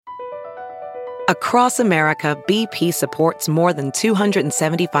Across America, BP supports more than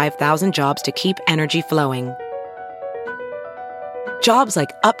 275,000 jobs to keep energy flowing. Jobs like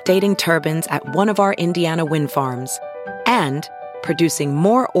updating turbines at one of our Indiana wind farms and producing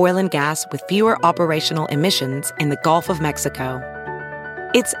more oil and gas with fewer operational emissions in the Gulf of Mexico.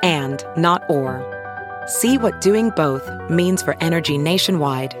 It's and, not or. See what doing both means for energy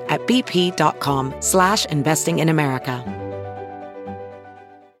nationwide at bp.com/investing in America.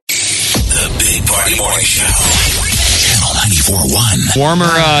 The Big Party Morning Show. Channel 94.1.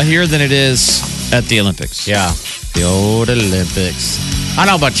 Warmer here than it is at the Olympics. Yeah, the old Olympics. I don't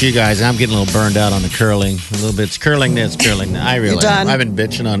know about you guys. I'm getting a little burned out on the curling. A little bit. It's curling this, curling that. I really am. I've been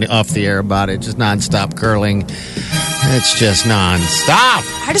bitching off the air about it. Just nonstop curling. It's just nonstop.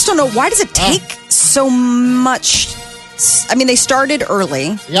 I just don't know. Why does it take so much? I mean, they started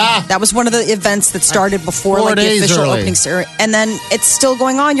early. Yeah. That was one of the events that started before like the official opening ceremony. And then it's still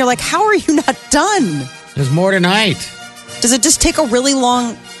going on. You're like, how are you not done? There's more tonight. Does it just take a really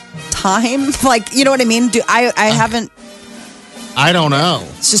long time? Like, you know what I mean? I haven't. I don't know.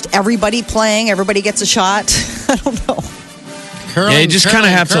 It's just everybody playing. Everybody gets a shot. I don't know. Curling, yeah, you just kind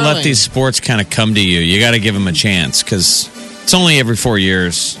of have to let curling. these sports kind of come to you. You got to give them a chance because it's only every 4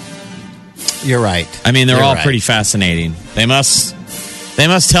 years. You're right. I mean, they're You're all right. pretty fascinating. They must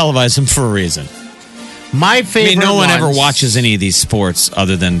televise them for a reason. My favorite. I mean, no one ever ones- watches any of these sports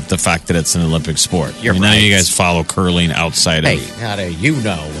other than the fact that it's an Olympic sport. You're None of right. you guys follow curling outside Hey, of it. how do you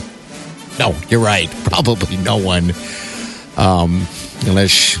know? No, you're right. Probably no one.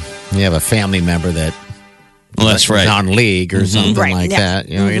 Unless you have a family member that Well, that's right. on league or something Right, like yeah. that.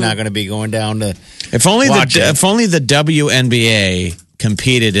 You know, you're not going to be going down to. If only Watch it. if only the WNBA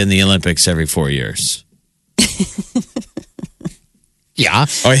competed in the Olympics every 4 years. Yeah.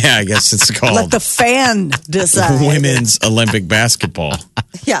 Oh yeah, I guess it's Let called the fan decide. Women's Olympic Basketball.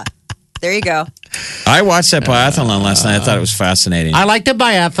 Yeah. There you go. I watched that biathlon last night. I thought it was fascinating. I like the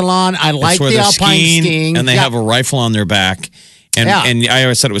biathlon. I like It's where the they're alpine skiing. and they Yeah. have a rifle on their back. And Yeah. and I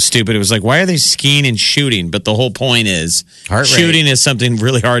always thought it was stupid. It was like, why are they skiing and shooting? But the whole point is, Heart rate. shooting is something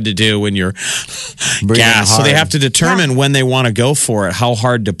really hard to do when you're Breathing gassed. So they hard. have to determine when they want to go for it, how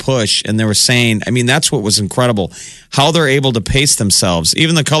hard to push. And they were saying, I mean, that's what was incredible, how they're able to pace themselves.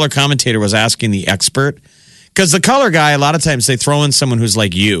 Even the color commentator was asking the expert, because the color guy, a lot of times they throw in someone who's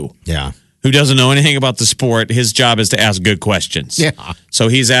like you. Yeah. Who doesn't know anything about the sport. His job is to ask good questions. Yeah. So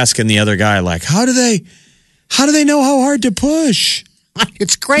he's asking the other guy, like, how do they know how hard to push?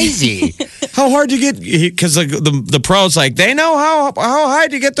 It's crazy. How hard to get? Because the pro's like, they know how high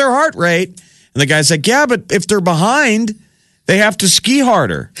to get their heart rate. And the guy's like, yeah, but if they're behind, they have to ski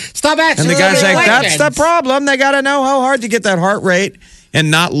harder. Stop asking. And the guy's like, that's the questions. problem. They got to know how hard to get that heart rate and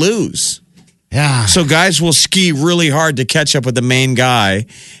not lose. Yeah. So guys will ski really hard to catch up with the main guy,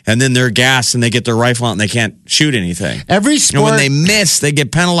 and then they're gassed and they get their rifle out and they can't shoot anything. Every And sport. when they miss, they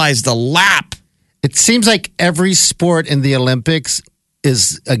get penalized a lap. It seems like every sport in the Olympics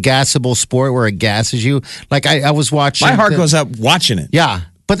is a gassable sport where it gasses you. Like I was watching. My heart goes up watching it. Yeah.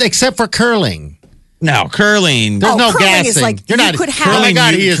 But except for curling. No, curling. There's no curling gassing. is like, You're you not could have- Oh my Curling,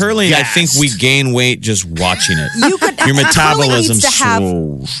 God, he is curling I gassed. think we gain weight just watching it. You could Your curling metabolism's needs to have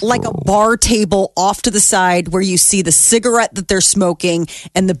so like a bar table off to the side where you see the cigarette that they're smoking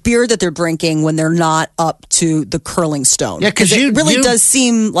and the beer that they're drinking when they're not up to the curling stone. Yeah, 'cause it really you- does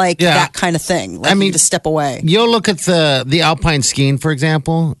seem like Yeah. that kind of thing. Like I mean, you just step away. You'll look at the alpine skiing, for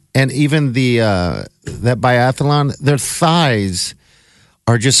example, and even the that biathlon, their thighs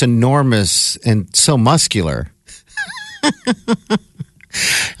are just enormous and so muscular.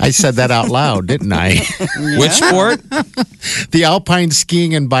 I said that out loud, didn't I? Which sport? The alpine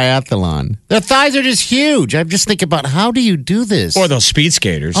skiing and biathlon. Their thighs are just huge. I'm just thinking about how do you do this? Or those speed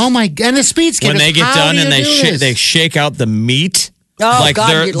skaters. Oh my! And the speed skaters. When they get how done do and you do this? they shake out the meat. Oh, like God,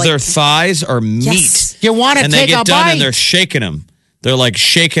 their you're like- their thighs are meat. Yes. You want to And take they get a done bite. and they're shaking them. They're like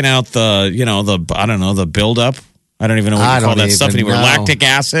shaking out the buildup. I don't even know what I you call don't that stuff even anymore. know. Lactic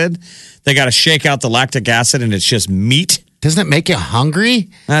acid. They got to shake out the lactic acid and it's just meat. Doesn't it make you hungry?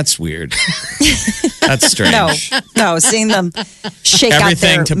 That's weird. That's strange. No, seeing them shake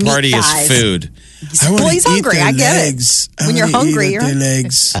Everything out to their party meat is thighs. food. Well, he's hungry. I get it. When you're hungry, you're their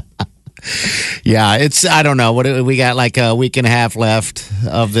legs. Yeah, it's. I don't know. What we got? Like a week and a half left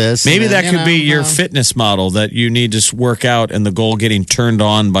of this. Maybe And that then, could be your you know, fitness model that you need to work out and the goal getting turned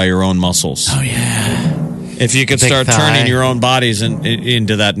on by your own muscles. Oh yeah. If you could Big start thigh. turning your own bodies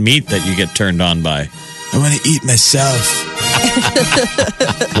into that meat that you get turned on by. I want to eat myself.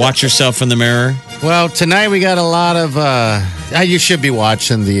 Watch yourself in the mirror. Well, tonight we got a lot of. You should be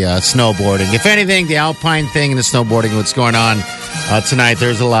watching the snowboarding. If anything, the alpine thing and the snowboarding, what's going on Tonight,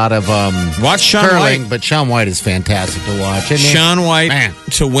 there's a lot of Watch Shaun curling, White. but Shaun White is fantastic to watch. Isn't he? Shaun White Man.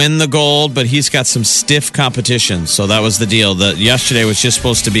 to win the gold, but he's got some stiff competition. So that was the deal. Yesterday was just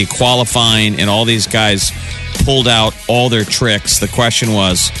supposed to be qualifying, and all these guys pulled out all their tricks. The question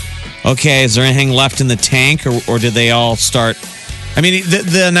was, okay, is there anything left in the tank, or did they all start? I mean,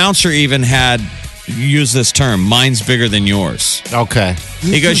 the announcer even had used this term, mine's bigger than yours. Okay.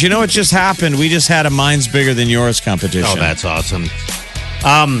 He goes, you know what just happened? We just had a mine's bigger than yours competition. Oh, that's awesome.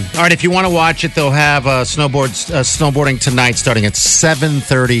 All right, if you want to watch it, they'll have snowboarding tonight starting at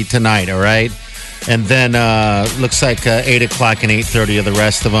 7:30 tonight, all right? And then looks like 8 o'clock and 8:30 are the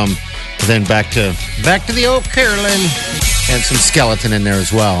rest of them. And then back to the old curling and some skeleton in there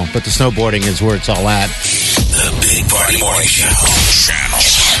as well. But the snowboarding is where it's all at. The Big Party Morning Show. Channel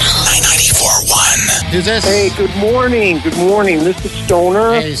 94.1. Who's this? Hey, good morning. Good morning. This is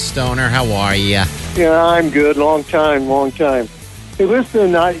Stoner. Hey, Stoner. How are you? Yeah, I'm good. Long time. Hey,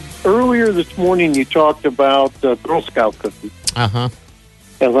 listen, earlier this morning you talked about Girl Scout cookies. Uh-huh.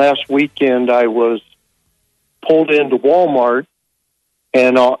 And last weekend I was pulled into Walmart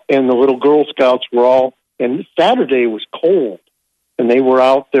and the little Girl Scouts were all, and Saturday was cold. And they were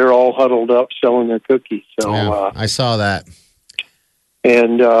out there all huddled up selling their cookies. So, Yeah, I saw that.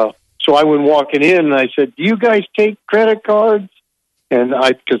 So I went walking in and I said, "Do you guys take credit cards?" And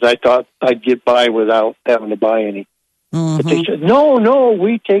because I thought I'd get by without having to buy any. But they said, no,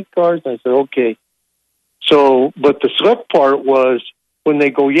 we take cards. And I said, okay. So, but the slick part was when they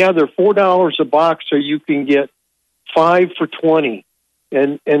go, yeah, they're $4 a box, or you can get 5 for $20.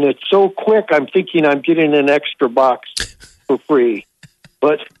 And it's so quick, I'm thinking I'm getting an extra box for free.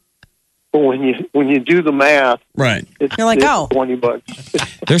 But when you do the math, right? You're like, it's oh.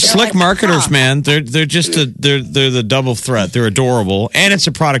 $20. They're slick like, marketers, huh. man. They're just they're the double threat. They're adorable, and it's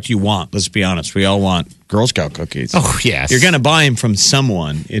a product you want. Let's be honest. We all want Girl Scout cookies. Oh, yes. You're going to buy them from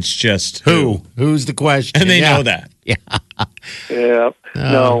someone. It's just Who? Who's the question? and they Yeah. know that. Yeah. Yeah.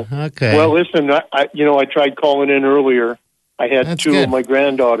 No. Okay. Well, listen, I tried calling in earlier. I had That's two good. of my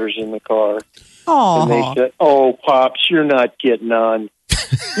granddaughters in the car. Aw. And they said, "Oh, Pops, you're not getting on.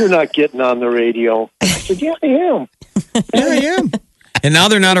 You're not getting on the radio." I said, "Yeah, I am." Yeah, I am. And now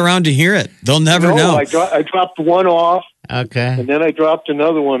they're not around to hear it. They'll never know. I dropped one off, Okay. and then I dropped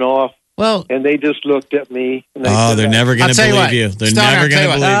another one off, Well, and they just looked at me. And they Oh, said, they're never going I'll to tell you believe what. you. They're Stoner, never I'll tell going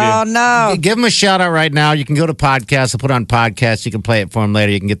to you believe Oh, you. no. give them a shout out right now. You can go to podcast. I'll put it on podcast. You can play it for them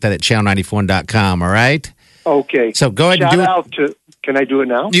later. You can get that at channel94.com. All right. Okay. So go ahead and Shout do it. out to. Can I do it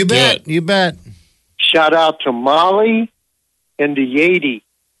now? You bet. You bet. Shout out to Molly and to Yadi.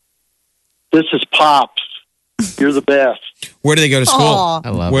 This is Pops. You're the best. Where do they go to school? Aw. I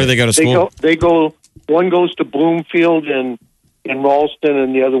love Where it. do they go to They school? go. One goes to Bloomfield in Ralston,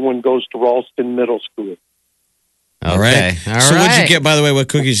 and the other one goes to Ralston Middle School. All right. All so what'd you right. get? By the way, what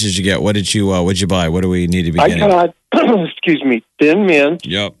cookies did you get? What'd you buy? What do we need to be I getting? got, excuse me, Thin Mints.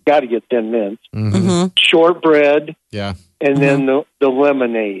 Yep. Got to get Thin Mints. Mm-hmm. Shortbread, Yeah. and then the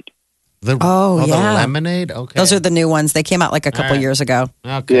lemonade. The, Oh, the yeah. lemonade. Okay. Those are the new ones. They came out like a couple All right. years ago.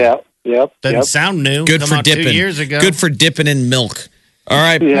 okay. Yeah, yep, Doesn't yep. sound new. Good Come for out dipping. 2 years ago. Good for dipping in milk. All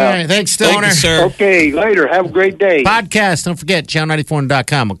right. Yeah. All right. Thanks, Thank Stoner. you, sir. Okay, later. Have a great day. Podcast. Don't forget,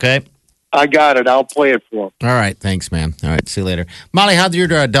 channel94.com, okay? I got it. I'll play it for him. All right. Thanks, man. All right. See you later. Molly, how'd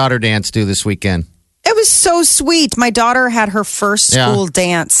your daughter dance do this weekend? It was so sweet. My daughter had her first Yeah. school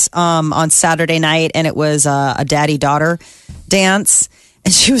dance on Saturday night, and it was a daddy-daughter dance,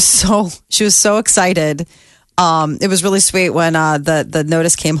 and she was so excited. It was really sweet when the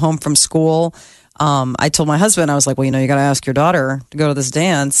notice came home from school. I told my husband, I was like, well, you got to ask your daughter to go to this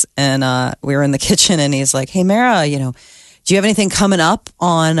dance, and we were in the kitchen, and he's like, hey, Mara, do you have anything coming up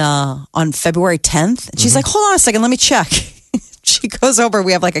on February 10th? And she's like, hold on a second, let me check. She goes over.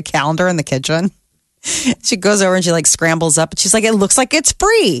 We have like a calendar in the kitchen. She goes over and she like scrambles up and she's like, it looks like it's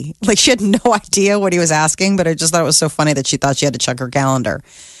free. Like she had no idea what he was asking, but I just thought it was so funny that she thought she had to check her calendar.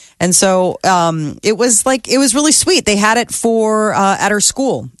 And so it was really sweet. They had it for at her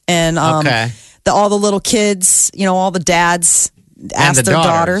school, and Okay. all the little kids, all the dads asked the their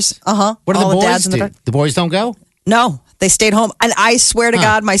daughters. daughters. What do all the boys dads and do? The boys don't go? No, they stayed home. And I swear to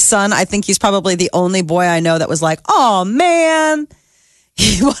God, my son, I think he's probably the only boy I know that was like, oh man,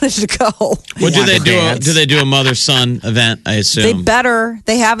 he wanted to go. What do they do? dance. Do they do a mother-son event? I They assume. better.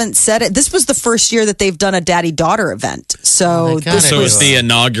 They haven't said it. This was the first year that they've done a daddy-daughter event. So they got this it. So was, it's the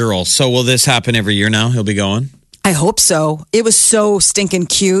inaugural. So will this happen every year now? He'll be going? I hope so. It was so stinking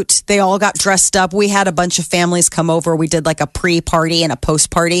cute. They all got dressed up. We had a bunch of families come over. We did like a pre-party and a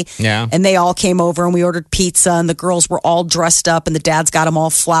post-party. Yeah. And they all came over and we ordered pizza and the girls were all dressed up and the dads got them all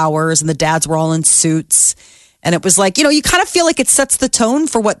flowers and the dads were all in suits. And it was like, you kind of feel like it sets the tone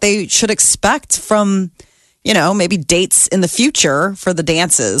for what they should expect from, maybe dates in the future for the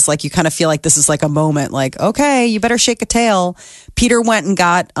dances. Like you kind of feel like this is like a moment like, okay, you better shake a tail. Peter went and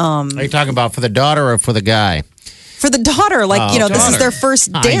got. Are you talking about for the daughter or for the guy? For the daughter, like, this is their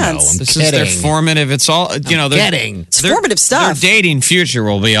first dance. This is their formative. It's all, It's formative stuff. Their dating future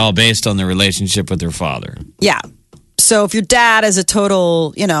will be all based on their relationship with their father. Yeah. So if your dad is a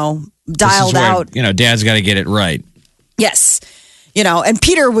total, dialed out. Dad's got to get it right. Yes. And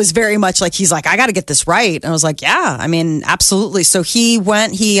Peter was very much like, he's like, I got to get this right. And I was like, yeah, I mean, absolutely. So he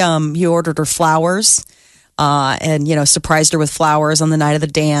went, he ordered her flowers, and, surprised her with flowers on the night of the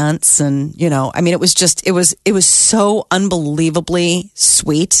dance. And, I mean, it was so unbelievably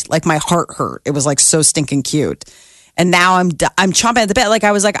sweet. Like my heart hurt. It was like so stinking cute. And now I'm chomping at the bit. Like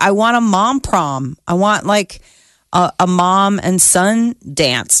I was like, I want a mom prom. I want like a mom and son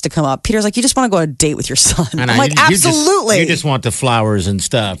dance to come up. Peter's like, you just want to go on a date with your son. I'm like, absolutely. You just want the flowers and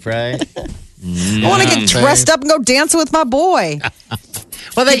stuff, right? I want to get dressed up and go dancing with my boy.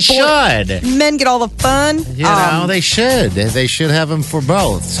 Well, they should. Men get all the fun. They should. They should have them for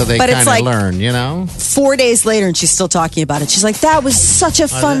both, so they kind of learn. 4 days later, and she's still talking about it. She's like, that was such a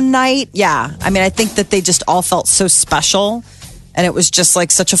fun night. Yeah. I mean, I think that they just all felt so special, and it was just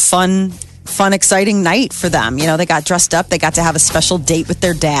like such a fun, exciting night for them. They got dressed up. They got to have a special date with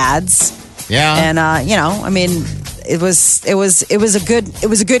their dads. Yeah. And I mean, it was a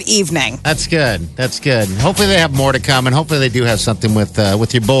good evening. That's good. Hopefully they have more to come, and hopefully they do have something with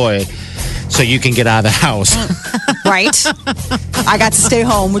your boy, so you can get out of the house. Right. I got to stay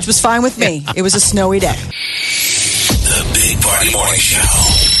home, which was fine with me. It was a snowy day. The Big Party Morning Show.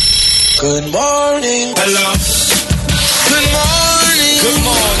 Good morning. Hello. Good morning. Good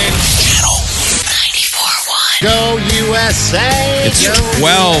morning. Channel 94.1. Go USA. It's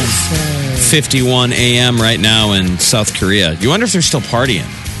 12:51 a.m. right now in South Korea. You wonder if they're still partying?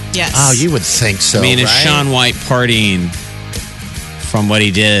 Yes. Oh, you would think so. I mean, is right? Shaun White partying from what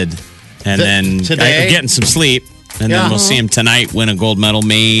he did, and then getting some sleep, and then we'll see him tonight win a gold medal,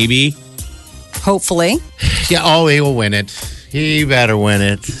 maybe. Hopefully. Yeah. Oh, he will win it. He better win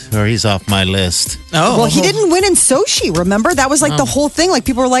it, or he's off my list. Oh. Well, he didn't win in Sochi, remember? That was like the whole thing. Like,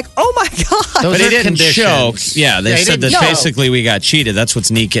 people were like, oh my God. Those But he are didn't show. conditions. Yeah, they said that No. basically we got cheated. That's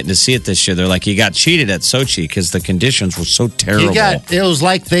what's neat getting to see it this year. They're like, you got cheated at Sochi because the conditions were so terrible. It was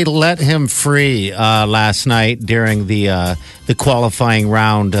like they let him free last night during the qualifying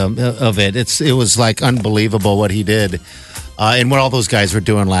round of it. It was like unbelievable what he did. And what all those guys were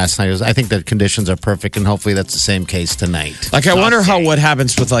doing last night. I think the conditions are perfect, and hopefully that's the same case tonight. Like, I wonder what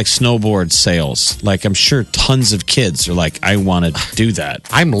happens with like snowboard sales. Like, I'm sure tons of kids are like, I want to do that.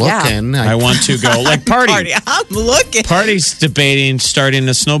 I'm looking. I want to go. Like, Party. I'm looking. Party's debating starting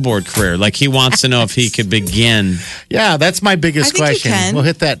a snowboard career. Like, he wants to know if he could begin. Yeah, that's my biggest I think you question. can. We'll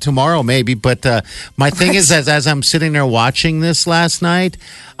hit that tomorrow, maybe. But my thing is, as I'm sitting there watching this last night,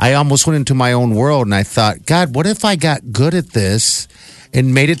 I almost went into my own world, and I thought, God, what if I got good at this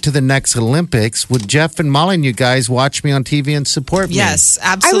and made it to the next Olympics? Would Jeff and Molly and you guys watch me on TV and support me? Yes,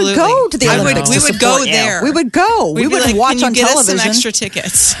 I absolutely. would go to the Olympics. We to would support go you. there. We would go. We'd We be would like, watch can on you get television. us some extra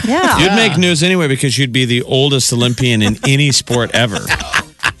tickets? Yeah. You'd make news anyway because you'd be the oldest Olympian in any sport ever.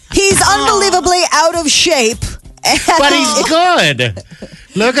 He's unbelievably out of shape. But he's good.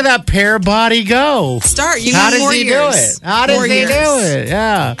 Look at that pair body go. You How got does more he years. do it? How does More he years. do it?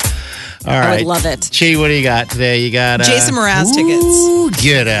 Yeah. All right. I would love it. Chi, what do you got today? You got Jason Mraz tickets. Ooh,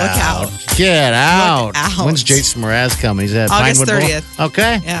 get out. out. Get out. Look out. When's Jason Mraz coming? He's at August Pinewood Bowl? 30th.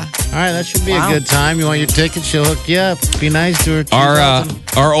 Okay. Yeah. All right, that should be Wow. a good time. You want your ticket? She'll hook you up. Be nice to her.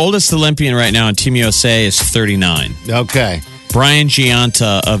 Our oldest Olympian right now on Team USA is 39. Okay. Brian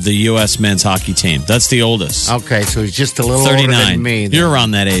Gianta of the U.S. men's hockey team. That's the oldest. Okay, so he's just a little older 39. than me. then. You're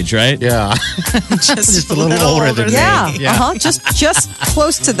around that age, right? Yeah. Just a little older than me. Yeah. Yeah. Just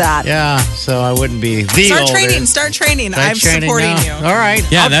close to that. Yeah, so I wouldn't be the Start oldest. training. Start training. Start I'm training supporting now. you. All right.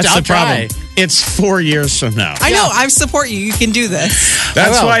 Yeah, I'll that's the try. problem. It's 4 years from now. I know. I support you. You can do this.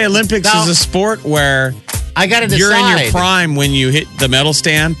 That's I will. why Olympics Now- is a sport where I got to decide. you're in your prime when you hit the medal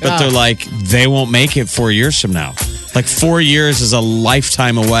stand, but Yeah. they're like, they won't make it 4 years from now. Like 4 years is a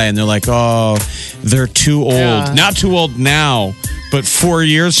lifetime away, and they're like, oh, they're too old. Yeah. Not too old now, but 4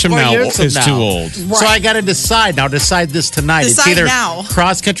 years from 4 now years from is now. too old. So I got to decide. Now decide this tonight. Decide it's either now.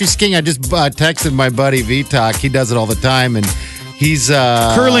 cross-country skiing. I just texted my buddy V-Talk. He does it all the time, and he's...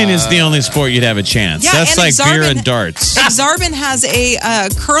 Curling is the only sport you'd have a chance. Yeah, That's and like beer Exarban- and darts. Exarban has a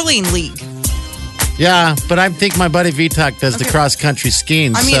curling league. Yeah, but I think my buddy V-Talk does the cross-country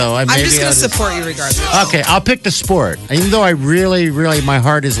skiing. I mean, so I'm maybe just going I'll to support you regardless. Okay, I'll pick the sport. Even though I really, my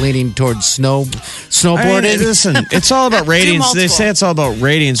heart is leaning towards snowboarding? Listen, it's all about ratings. multiple. They say it's all about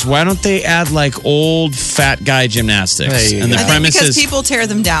ratings. Why don't they add like old fat guy gymnastics? There you And the go. I think premise because is people tear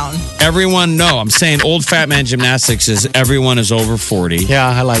them down. everyone. No, I'm saying old fat man gymnastics is everyone is over 40. Yeah,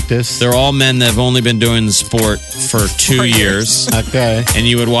 I like this. They're all men that have only been doing the sport for 2 years. Okay. And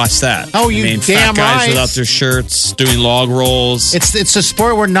you would watch that. Oh, you fat damn guys right. without their shirts doing log rolls. It's a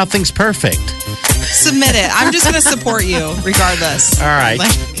sport where nothing's perfect. Submit it. I'm just going to support you regardless. All right.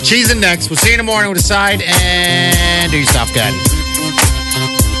 Like- Cheese and next. We'll see you in the morning with a side and do your stuff good.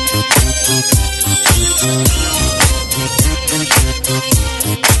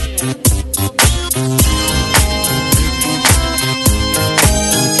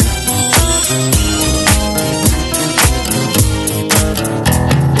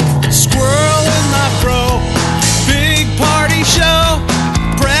 Squirrel in my fro, big party show.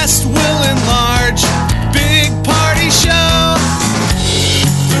 Breast will enlarge, big party show.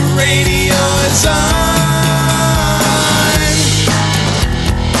 The radio is on.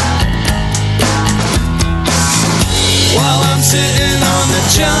 While I'm sitting on the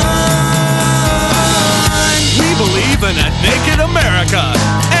john. We believe in a naked America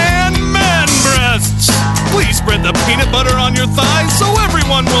and man breasts. Please spread the peanut butter on your thighs so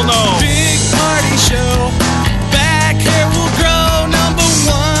everyone will know. Big party show. Back hair will grow. Number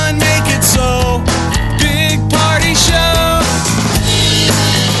one, make it so. Big party show.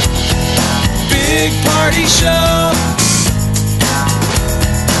 Big party show.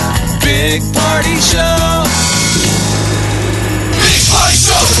 Big party show. Big Party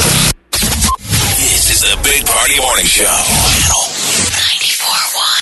Show. This is the Big Party Morning Show.